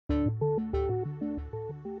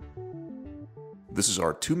This is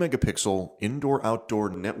our 2 megapixel indoor-outdoor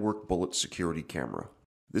network bullet security camera.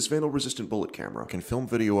 This vandal-resistant bullet camera can film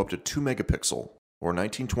video up to 2 megapixel or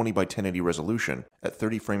 1920 by 1080 resolution at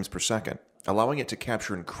 30 frames per second, allowing it to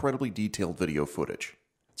capture incredibly detailed video footage.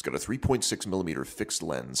 It's got a 3.6mm fixed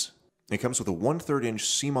lens. It comes with a 1/3 inch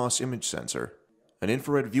CMOS image sensor, an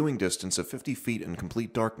infrared viewing distance of 50 feet in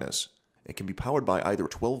complete darkness. It can be powered by either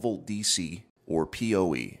 12-volt DC or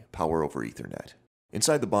PoE, power over Ethernet.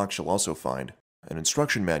 Inside the box you'll also find an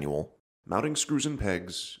instruction manual, mounting screws and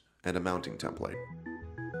pegs, and a mounting template.